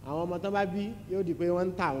àwọn ọmọ tó bá bí yóò di pé wọ́n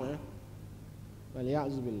ń tà wọ́n wàlẹ́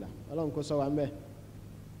àzùbìlà ọlọ́run kó sọ wa ń bẹ̀.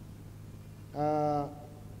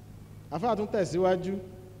 àfáà tún tẹ̀síwájú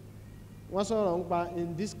wọ́n sọ̀rọ̀ nípa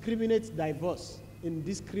indiscriminate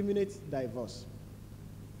divorce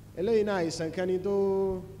eléyìí náà àìsàn kan ni tó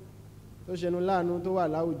ṣẹnu láàánú tó wà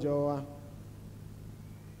láwùjọ wa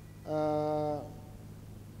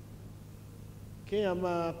kéèyàn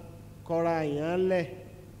máa kọra èèyàn lẹ̀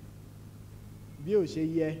bí ò ṣe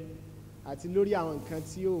yẹ àti lórí àwọn nǹkan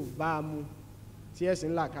tí ò bá a mu tí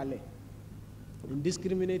ẹ̀sìn là kalẹ̀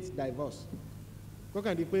indiscriminate divorce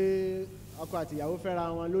kọ́kàn di pé ọkọ àti ìyàwó fẹ́ra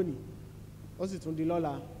wọn lónìí ó sì tún di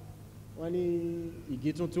lọ́la wọ́n ní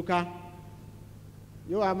ìgì tún túká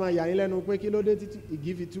yóò wá máa yà yín lẹ́nu pé kí ló dé títí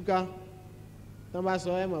ìgì fi túká tán bá sọ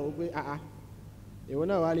ẹ̀ mọ̀ wípé àá èwo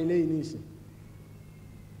náà wà lélẹ́ yìí ní ìsìn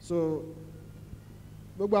so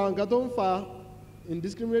gbogbo àwọn nǹkan tó ń fa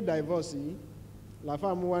indiscriminate divorce yìí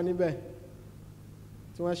làfáà mú wá níbẹ̀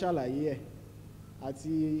tí wọ́n ṣàlàyé ẹ̀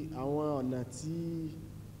àti àwọn ọ̀nà tí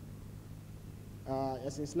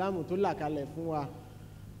ẹ̀sìn Islam tó là kalẹ̀ fún wa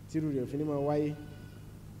tírú rẹ̀ òfin ní máa wáyé.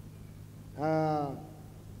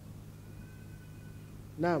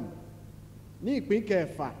 Naam ní ìpín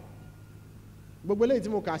kẹfà gbogbo eléyìí tí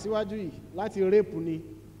mo kà síwájú yìí láti rape ni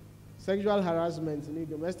sexual harassment ni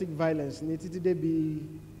domestic violence ni títí débi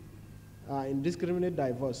indiscriminate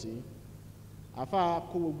divorce yìí àfa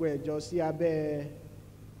kó gbogbo ẹ̀jọ sí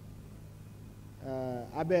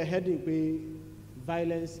abẹ́ heading pé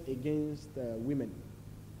violence against women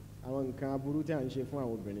àwọn nǹkan aburú tí a ń ṣe fún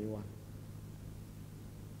àwọn obìnrin wa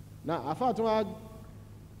na àfa tún wá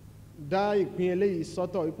dá ìpín eléyìí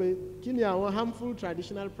sọ́tọ̀ wípé kí ni àwọn harmful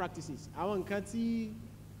traditional practices àwọn nǹkan tí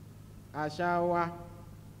àṣà wa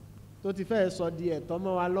tó ti fẹ́ sọ di ẹ̀tọ́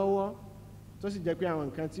mọ́ wa lọ́wọ́ tó sì jẹ́ pé àwọn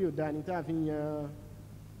nǹkan tí ò dáa ni tá a fi yan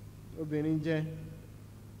obìnrin jẹ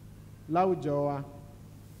láwùjọ wa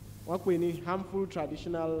wọ́n pè ní harmful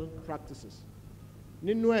traditional practices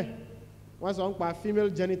nínú ẹ̀ wọ́n sọ ń pa female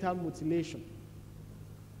genital mutilation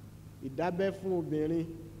ìdábẹ́ fún obìnrin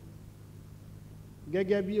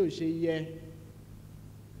gẹ́gẹ́ bí ó ṣe yẹ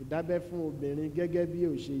ìdábẹ́ fún obìnrin gẹ́gẹ́ bí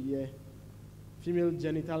ó ṣe yẹ female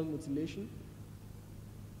genital mutilation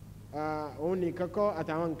òun nìkan kọ́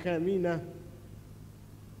àtàwọn nǹkan míì náà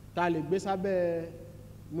tá a lè gbé sábẹ́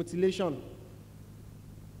mutilation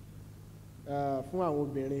fún àwọn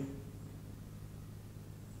obìnrin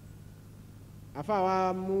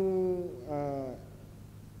àfáà mú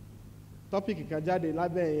tọ́pìkì kan jáde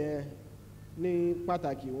lábẹ́ yẹn ní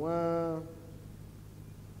pàtàkì wọ́n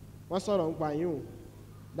sọ̀rọ̀ nípa yín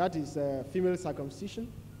that is female circumcision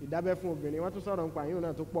ìdábẹ́ fún obìnrin wọ́n tún sọ̀rọ̀ nípa yín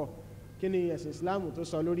náà tó pọ̀ kí ni ẹ̀sìn Islam tó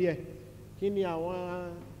sọ lórí ẹ̀ kí ni àwọn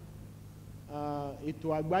ètò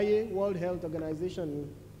àgbáyé World Health Organization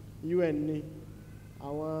UN ni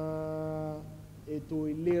àwọn ètò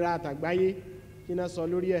ìlera àtàgbáyé kí náà sọ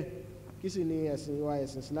lórí ẹ̀ kí sì ni ẹ̀sìn wa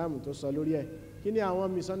ẹ̀sìn Islam tó sọ lórí ẹ̀ kí ni àwọn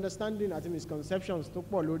misunderstanding àti misconceptions tó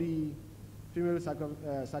pọ̀ lórí female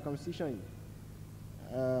circumcision yìí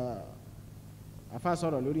àfa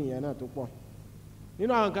sọ̀rọ̀ lórí ìyẹn náà tó pọ̀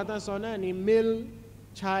nínú àwọn nǹkan tó sọ náà ni male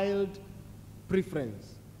child preference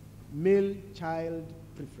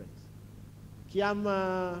kí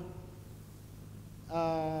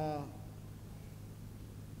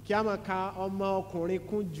a máa ka ọmọ ọkùnrin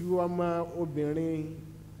kún ju ọmọ obìnrin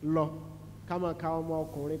lọ ká máa ka ọmọ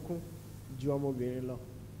ọkùnrin kún ju ọmọ obìnrin lọ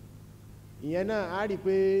ìyẹn náà á rí i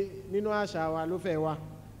pé nínú àṣà wa ló fẹ́ wà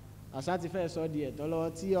àṣà ti fẹ́ sọ di ẹ̀tọ́ lọ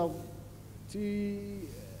tí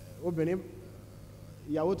obìnrin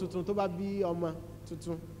ìyàwó tuntun tó bá bí ọmọ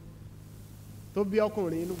tuntun tó bí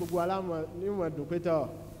ọkùnrin inú gbogbo alámọ̀ níwọ̀n dùn pé tọ́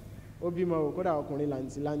ó bímọ ò kódà ọkùnrin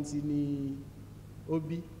làǹtìlanti ni ó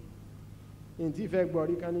bí ní tí ìfẹ́ gbọ́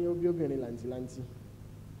rí ká ní ó bí obìnrin làǹtìlanti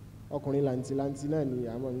ọkùnrin làǹtìlanti náà ni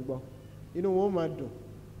àmọ́ ń gbọ́ inú wọn ó máa dùn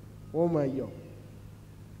wọn ó máa yọ̀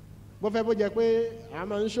bó fẹ́ bó jẹ́ pé a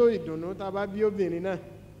máa ń ṣó ìdùnnú tá a bá bí obìnrin náà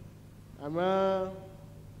àmọ́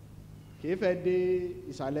kìí fẹ́ dé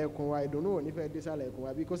ìsàlẹ̀ ẹkùn wa ìdùnnú ò ní fẹ́ dé ìsàlẹ̀ ẹkùn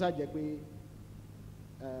wa bí kó sàjẹ́ pé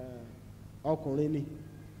ọkùnrin ni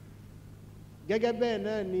gẹ́gẹ́ bẹ́ẹ̀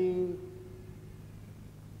náà ni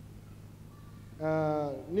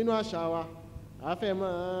nínú àṣà wa a fẹ́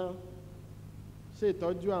máa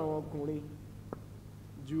ṣètọ́jú àwọn ọkùnrin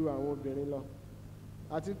ju àwọn obìnrin lọ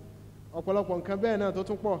àti ọ̀pọ̀lọpọ̀ nǹkan bẹ́ẹ̀ náà tó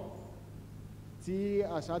tún pọ̀ tí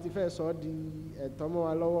àṣà ti fẹ́ sọ di ẹ̀tọ́ mọ́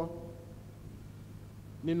wa lọ́wọ́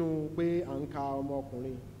nínú pé à ń ka ọmọ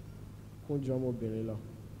ọkùnrin kún ju ọmọ obìnrin lọ.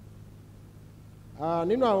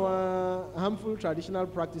 Nínú àwọn harmful traditional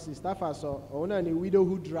practices táfà sọ òun náà ni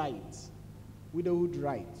widowhood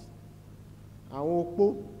rights àwọn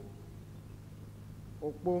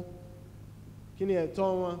opó kí ni ẹ̀tọ́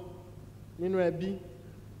wọn nínú ẹbí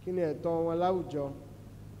kí ni ẹ̀tọ́ wọn láwùjọ.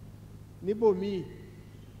 Níbòmíì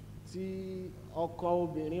tí ọkọ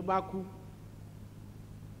obìnrin bá kú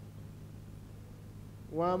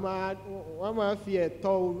wọ́n máa fi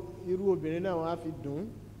ẹ̀tọ́ irú obìnrin náà wọ́n á fi dùn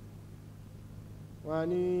wọ́n á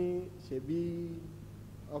ní ṣebí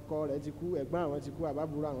ọkọ rẹ̀ ti kú ẹ̀gbọ́n àwọn ti kú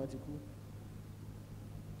àbábúrò àwọn ti kú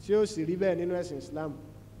tí ó sì rí bẹ́ẹ̀ nínú ẹ̀sìn Islam.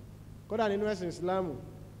 Kódà nínú ẹ̀sìn Islam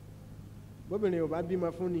bóbìnrin ò bá bímọ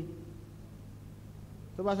fún ni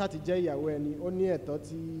tó bá sá ti jẹ́ ìyàwó ẹni ó ní ẹ̀tọ́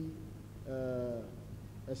tí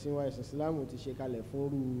ẹ̀sìn wa ẹ̀sìn Islam ti ṣe kalẹ̀ fún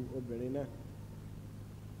irú obìnrin náà.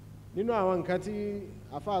 Nínú àwọn nǹkan tí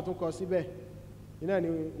àfáà tún kọ síbẹ̀ iná ni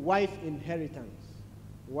wife inheritance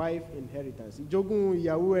ìjogún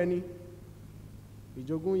ìyàwó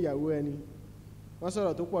ẹni wọ́n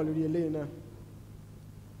sọ̀rọ̀ tó pọ̀ lórí eléyìí náà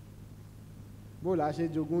bó la ṣe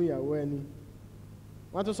jogún ìyàwó ẹni.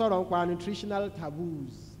 Wọ́n tún sọ̀rọ̀ nípa nutritional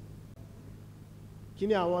taboos kí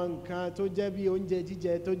ni àwọn nǹkan tó jẹ́ bí oúnjẹ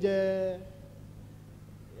jíjẹ tó jẹ́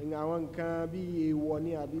àwọn nǹkan bí èèwọ̀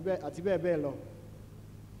ni àti bẹ́ẹ̀ bẹ́ẹ̀ lọ.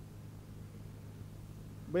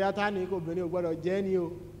 Bóyá tá ní kò obìnrin ò gbọ́dọ̀ jẹ ni o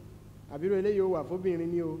àbírò eléyìí ó wà fóbìnrin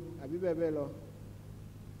ni o àbí bẹ́ẹ̀ bẹ́ẹ̀ lọ.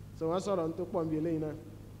 So wọ́n sọ̀rọ̀ tó pọ̀ níbi eléyìí náà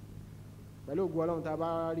pẹ̀lú ògùn Ọlọ́run tá a bá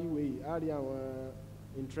rí ìwé yìí á rí àwọn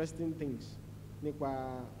interesting things nípa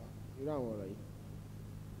irú àwọn ọ̀rọ̀ yìí.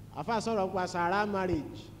 Àfáà sọ̀rọ̀ nípa sàárà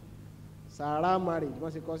marriage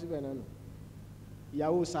wọ́n ṣe kọ́ síbẹ̀ náà nù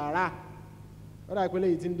ìyàwó sàárà ó dà pé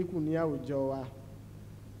léyìí tí ń dínkù ní àwùjọ wa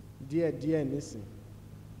díẹ̀díẹ̀ nísìn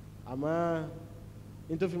àmọ́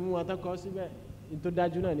ní tó fi mú wọn tán kọ́ síbẹ̀ ní tó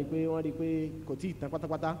dájú náà ni pé wọ́n rí pé kò tí ì tán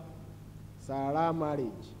pátápátá. Sàárà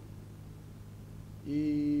marriage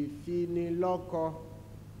ìfinilọ́kọ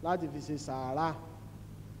láti fi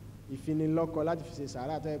ṣe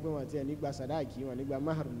sàárà tó yẹ pé wọ́n ti ẹ̀ nígbà sàdáàkì wọn nígbà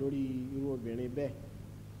mahar lórí irú obìnrin bẹ́ẹ̀.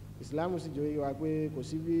 Ìsìlámù sì jẹ́ wa pé kò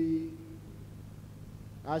sí bí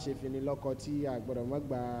a ṣe finilọ́kọ tí a gbọ́dọ̀ má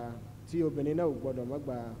gba tí obìnrin náà ò gbọ́dọ̀ má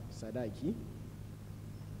gba sàdáàkì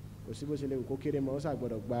kò sí bó ṣe lè kó kéré mọ́ ó sà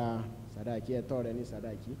gbọ́dọ̀ gba sàdáàkì ẹ̀tọ́ rẹ̀ ní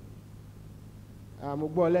sàdáàkì. Mo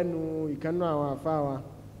gbọ́ lẹ́nu ìkànnú àwọn àfáà wa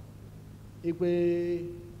pé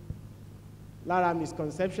lára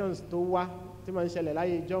misconceptions tó wá tí máa ń ṣẹlẹ̀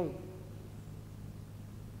láyé jọ́hùn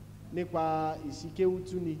nípa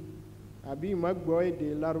ìsìkéwútú ni àbí ìmọ̀gbọ́ èdè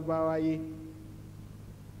Lárúbáwá yé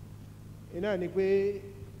iná ni pé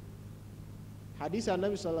hadith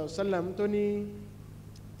anabi sallallahu alaihi wasallam tó ní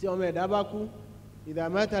tí ọmọ ẹ̀dá bá kú idha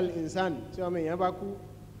mata al-insan tí ọmọ èèyàn bá kú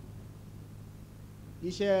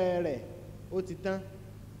iṣẹ́ rẹ̀ ó ti tán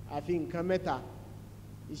àfi nǹkan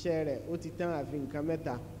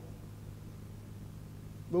mẹ́ta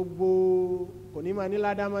gbogbo kò ní máa ní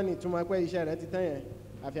ládámọ́ ní túmọ̀ pé iṣẹ́ rẹ̀ ti tán yẹn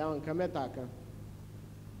àfi àwọn nǹkan mẹ́ta kan.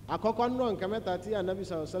 Àkọ́kọ́ nínú nǹkan mẹ́ta tí anabi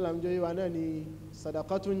sallallahu alaihi wasallam jẹ́ wa náà ni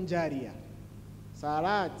sadaqatun jariya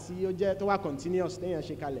sàárà tí ó jẹ́ tó wà continuous téèyàn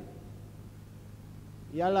ṣe kalẹ̀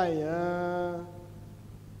yálà èèyàn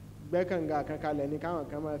gbẹ́kànga kan kalẹ̀ ní káwọn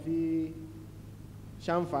kan máa fi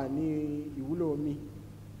ṣàǹfààní ìwúlò omi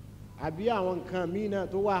àbí àwọn nǹkan míì náà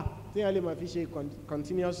tó wà téèyàn lè máa fi ṣe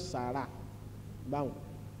continuous sàárà báwọn.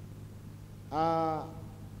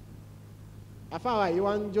 Àfáà yìí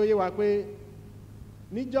wá ń jóyé wa pé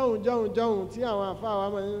ní jọ́hun tí àwọn àfáà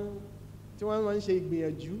wa tí wọ́n máa ń ṣe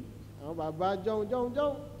ìgbìyànjú àwọn bàbá jọ́hun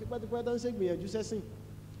tipẹ́tipẹ́ tó ń ṣe ìgbìyànjú sẹ́sìn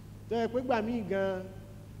tó yẹ pé gbà míì gan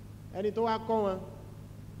ẹni tó wá kọ́ wọn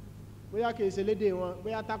bóyá kìí ṣe lédè wọn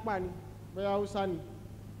bóyá tápà ni bóyá Haúsá ni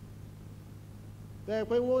tó yẹ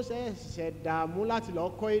pé wọ́n ṣẹ̀ṣẹ̀ dààmú láti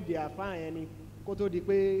lọ́ọ́ kọ́ èdè àfáà yẹn ni kó tó di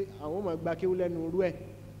pé àwọn ọmọ gba kéwú lẹ́nu rú ẹ̀.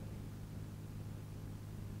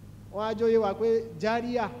 Wọ́n á jóyé wa pé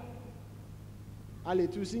járíà a lè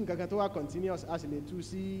tú sí nǹkan kan tó wà continuous a sì lè tú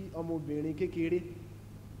sí ọmọbìnrin kékeré.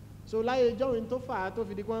 So láyé jọ́wìn tó fà á tó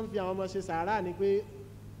fi di pé wọ́n ń fi àwọn ọmọ ṣe sàárà ni pé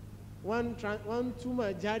wọ́n ń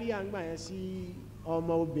túmọ̀ járíà ń gbà yẹn sí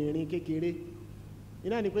ọmọbìnrin kékeré.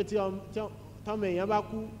 Iná ni pé tí tọ́mọ èèyàn bá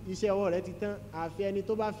kú iṣẹ́ ọwọ́ rẹ̀ ti tán àfi ẹni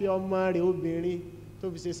tó bá fi ọmọ rẹ̀ obìnrin tó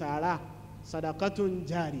fi ṣe sàárà sadaqatun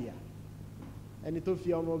jariya ẹni tó fi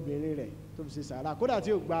ọmọbìnrin rẹ̀ tó fi ṣe sàárà kódà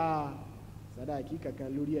tí ó gba sàdáàkì kankan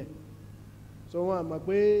lórí ẹ̀. So wọ́n mọ̀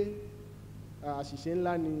pé àṣìṣe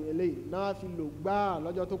ńlá ni eléyìí náà fi lò gbáà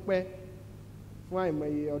lọ́jọ́ tó pẹ́ fún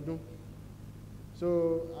àìmọye ọdún. So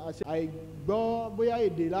àìgbọ́ bóyá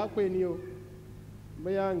èdè lápè ni o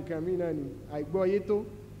bóyá nǹkan mí náà ni àìgbọ́ yé tó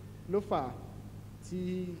ló fà á tí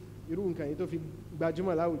irú nǹkan yìí tó fi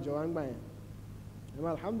gbajúmọ̀ láwùjọ wa ń gbà yẹn. Ẹ̀mọ́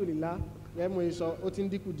alhamdulillah gẹ́gẹ́ mo sọ ó ti ń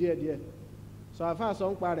dínkù díẹ̀díẹ̀. Sọ àfáà sọ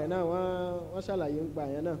ń pa rẹ̀ náà wọ́n ṣàlàyé ń pa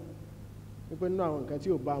yẹn náà wípé nínú àwọn nǹkan tí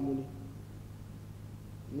ò bá mu ni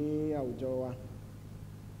ní àwùjọ wa.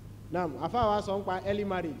 Naam, àfáà wa sọ ń pa early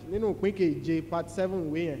marriage nínú ìpín keje part 7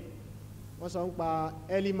 ìwé yẹn. Wọ́n sọ ń pa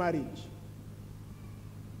early marriage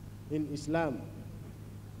in Islam,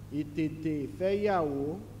 ìtètè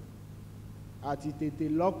fẹ́yàwó àti tètè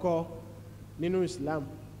lọ́kọ nínú Islam.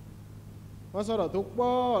 Wọ́n sọ̀rọ̀ tó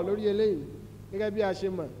pọ̀ lórí eléyìí gẹ́gẹ́ bí a ṣe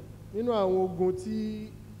mọ̀ nínú àwọn ogun tí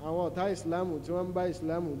àwọn ọ̀tá Islamu tí wọ́n ń bá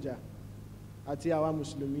Islamu jà àti àwa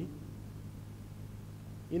mùsùlùmí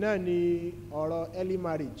iná ni ọ̀rọ̀ early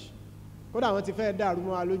marriage. Kódà wọ́n ti fẹ́ dàrú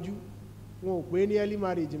mọ́ wa lójú, wọn ò pè ní early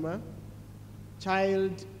marriage mọ́,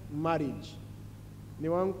 child marriage ni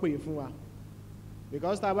wọ́n ń pè fún wa,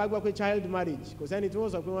 because tá a bá gbọ́ pé child marriage kò sẹ́ni tí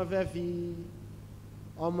wọ́n sọ pé wọ́n fẹ́ fi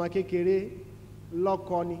ọmọ kékeré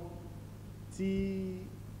lọ́kọ ni tí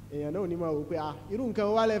èèyàn náà ní máa wò pé irú nǹkan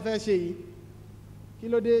wà lẹ fẹ́ ṣe yìí kí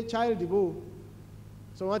ló dé child bò.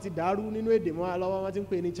 So wọ́n ti dàrú nínú èdè mọ́ lọ́wọ́, wọ́n ti ń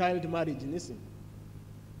pè ní child marriage nísìn.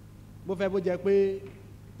 Bó fẹ́ bó jẹ́ pé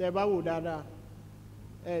tẹ́ bá wò dáadáa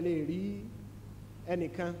ẹ lè rí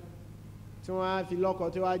ẹnìkan tí wọ́n á fi lọ́kọ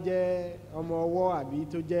tí wọ́n á jẹ́ ọmọ ọwọ́ àbí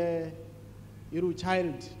tó jẹ́ irú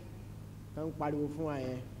child tó ń pariwo fún wa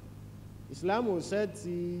yẹn. Islam ò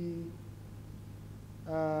sẹ́ẹ̀tì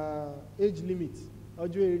age limit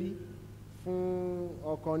ọjọ́ erí fún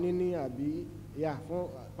ọkọ níní àbí fún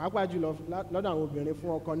pàápàá jùlọ lọ́dọ̀ àwọn obìnrin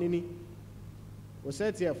fún ọkọ níní kò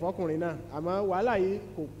sẹ́ẹ̀tì ẹ̀ fọkùnrin náà, àmọ́ wàhálà yìí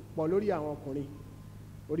kò pọ̀ lórí àwọn ọkùnrin,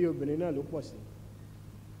 orí obìnrin náà ló pọ̀ sí.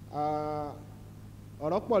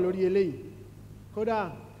 Ọ̀rọ̀ pọ̀ lórí eléyìí, kódà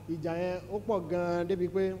ìjà yẹn ó pọ̀ gan-an débi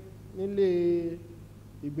pé nílé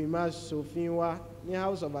ìgbìmọ̀ aṣòfin wa ní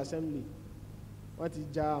House of Assembly wọ́n ti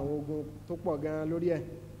ja àwọn ogun tó pọ̀ gan-an lórí ẹ̀.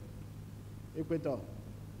 Ìpètọ̀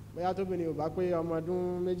bóyá tóbìnrin ò bá pé ọmọ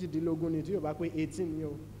ọdún 18 ni tí ò bá pé 18 ni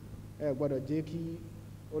o, ẹ gbọ́dọ̀ jẹ́ kí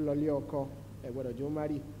ó lọlé ọkọ, ẹ gbọ́dọ̀ jẹ́ ó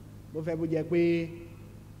márì. Bó fẹ́ bó jẹ́ pé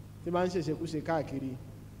tí bá ń ṣèṣekúṣe káàkiri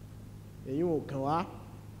èyí ò kàn wá.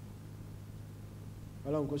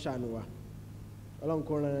 Ọlọ́run kó ṣàánú wa, Ọlọ́run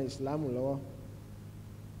kó ran ìsìlámù lọ́wọ́,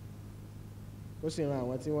 kó sì ran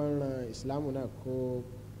àwọn tí wọ́n ń ran ìsìlámù náà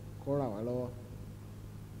kó ràn wá lọ́wọ́.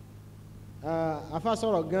 Àfáà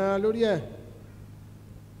sọ̀rọ̀ gan-an lórí ẹ̀,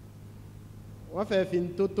 wọ́n fẹ́ fi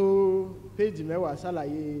tó péjì 10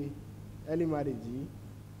 ṣàlàyé early marriage yìí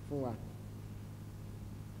fún wa.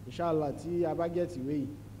 Inshallah tí a bá gẹ̀ẹ́tì ìwé yìí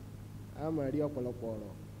a máa rí ọ̀pọ̀lọpọ̀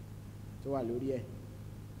ọ̀rọ̀ tó wà lórí ẹ̀.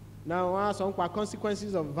 Now wọ́n á sọ nípa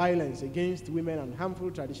consequences of violence against women and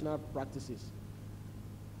harmful traditional practices.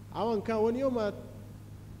 Àwọn nǹkan wo ni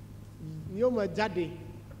yóò máa jáde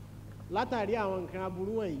látàrí àwọn nǹkan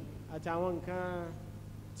aburú wọ̀nyí àti àwọn nǹkan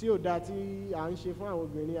tí ò dá tí à ń ṣe fún àwọn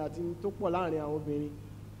obìnrin àti tó pọ̀ láàrin àwọn obìnrin.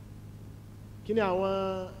 Kí ni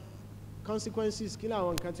àwọn consequences, kí ni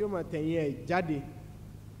àwọn nǹkan tí ó máa tẹ̀yìn ẹ̀ jáde.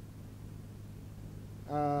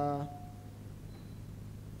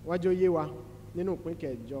 Wọ́n jẹ́ ó yé wa nínú ìpín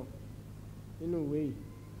kẹjọ nínú ìwé yìí.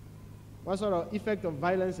 Wọ́n sọ̀rọ̀ effect of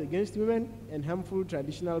violence against women and harmful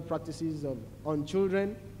traditional practices on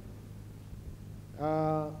children.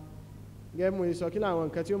 Gẹ́gẹ́ mo sọ kí ni àwọn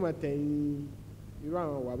nǹkan tí ó máa tẹ̀yìn irú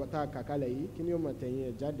àwọn wà tá a kà kalẹ̀ yìí, kí ni ó máa tẹ̀yìn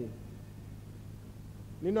ẹ̀ jáde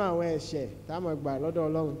nínú àwọn ẹ̀ṣẹ̀ tá a máa gbà lọ́dọ̀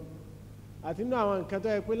Ọlọ́run àti nínú àwọn nǹkan tó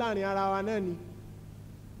yẹ pé láàrin ara wa náà ni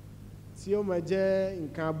tí ó máa jẹ́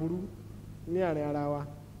nǹkan aburú ní àárín ara wa.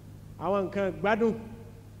 Àwọn nǹkan gbádùn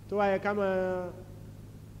tó wáyé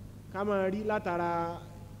ká máa rí látara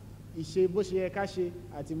ìṣe bó ṣe yẹ ká ṣe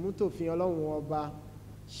àti mú tòfin Ọlọ́run ọba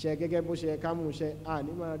ṣẹ gẹ́gẹ́ bó ṣe yẹ ká mú ṣẹ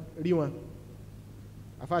ní máa rí wọn.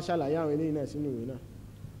 Àfáà ṣàlàyé àwọn eléyìí náà sínú ìwé náà.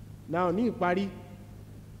 Náà ní ìparí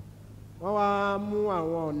wọ́n wá mú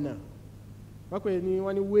àwọn ọ̀nà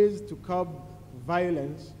wọ́n ní ways to curb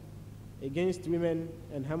violence against women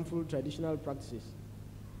and harmful traditional practices.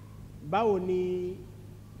 Báwo ni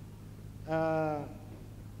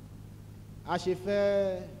a ṣe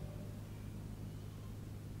fẹ́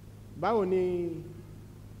báwo ni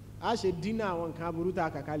a ṣe dínà àwọn nǹkan aburú tá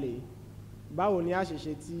a kà kalẹ̀ yìí, báwo ni a ṣe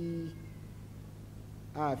ṣe tí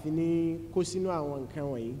a fi ní kó sínú àwọn nǹkan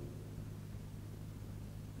wọ̀nyí.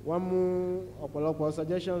 Wọ́n mú ọ̀pọ̀lọpọ̀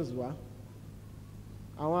suggestions wá,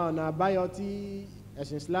 àwọn ọ̀nà àbáyọ tí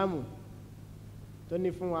ẹ̀sìn Islam tó ní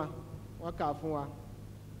fún wa wọ́n kà fún wa.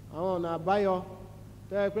 àwọn ọ̀nà àbáyọ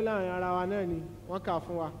tó yẹ pé láàrin ara wa náà ni wọ́n kà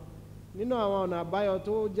fún wa nínú àwọn ọ̀nà àbáyọ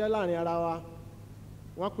tó jẹ́ láàrin ara wa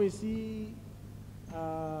wọ́n pín sí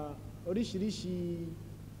oríṣiríṣi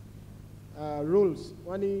roles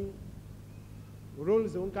wọ́n ní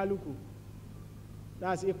roles òǹkálùkù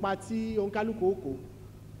that's ipa tí òǹkálùkù ó kó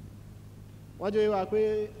wọ́n jẹ́ wá pé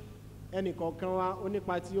ẹnìkọ̀ọ̀kan wa ó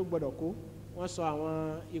nípa tí ó gbọ́dọ̀ kó wọ́n sọ àwọn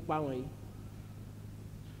ipa wọ̀nyí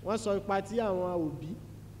wọ́n sọ ipa tí àwọn òbí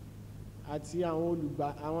àti àwọn olùgbà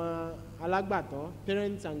àwọn alágbàtọ́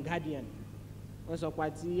parents and guardian wọ́n sọ ipa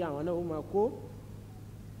tí àwọn náà ó máa kó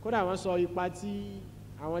kódà wọ́n sọ ipa tí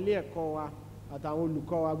àwọn ilé ẹ̀kọ́ wa àtàwọn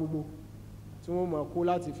olùkọ́ wa gbogbo tí wọ́n máa kó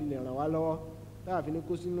láti fi lè ràn wá lọ́wọ́ táà fi ní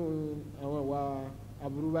kó sínú àwọn ìwà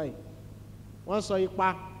aburú báyìí wọ́n sọ ipa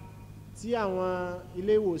tí àwọn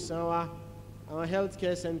ilé ìwòsàn wa àwọn health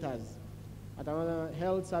care centers àtàwọn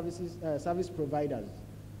health service providers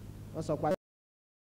wọ́n sọ pa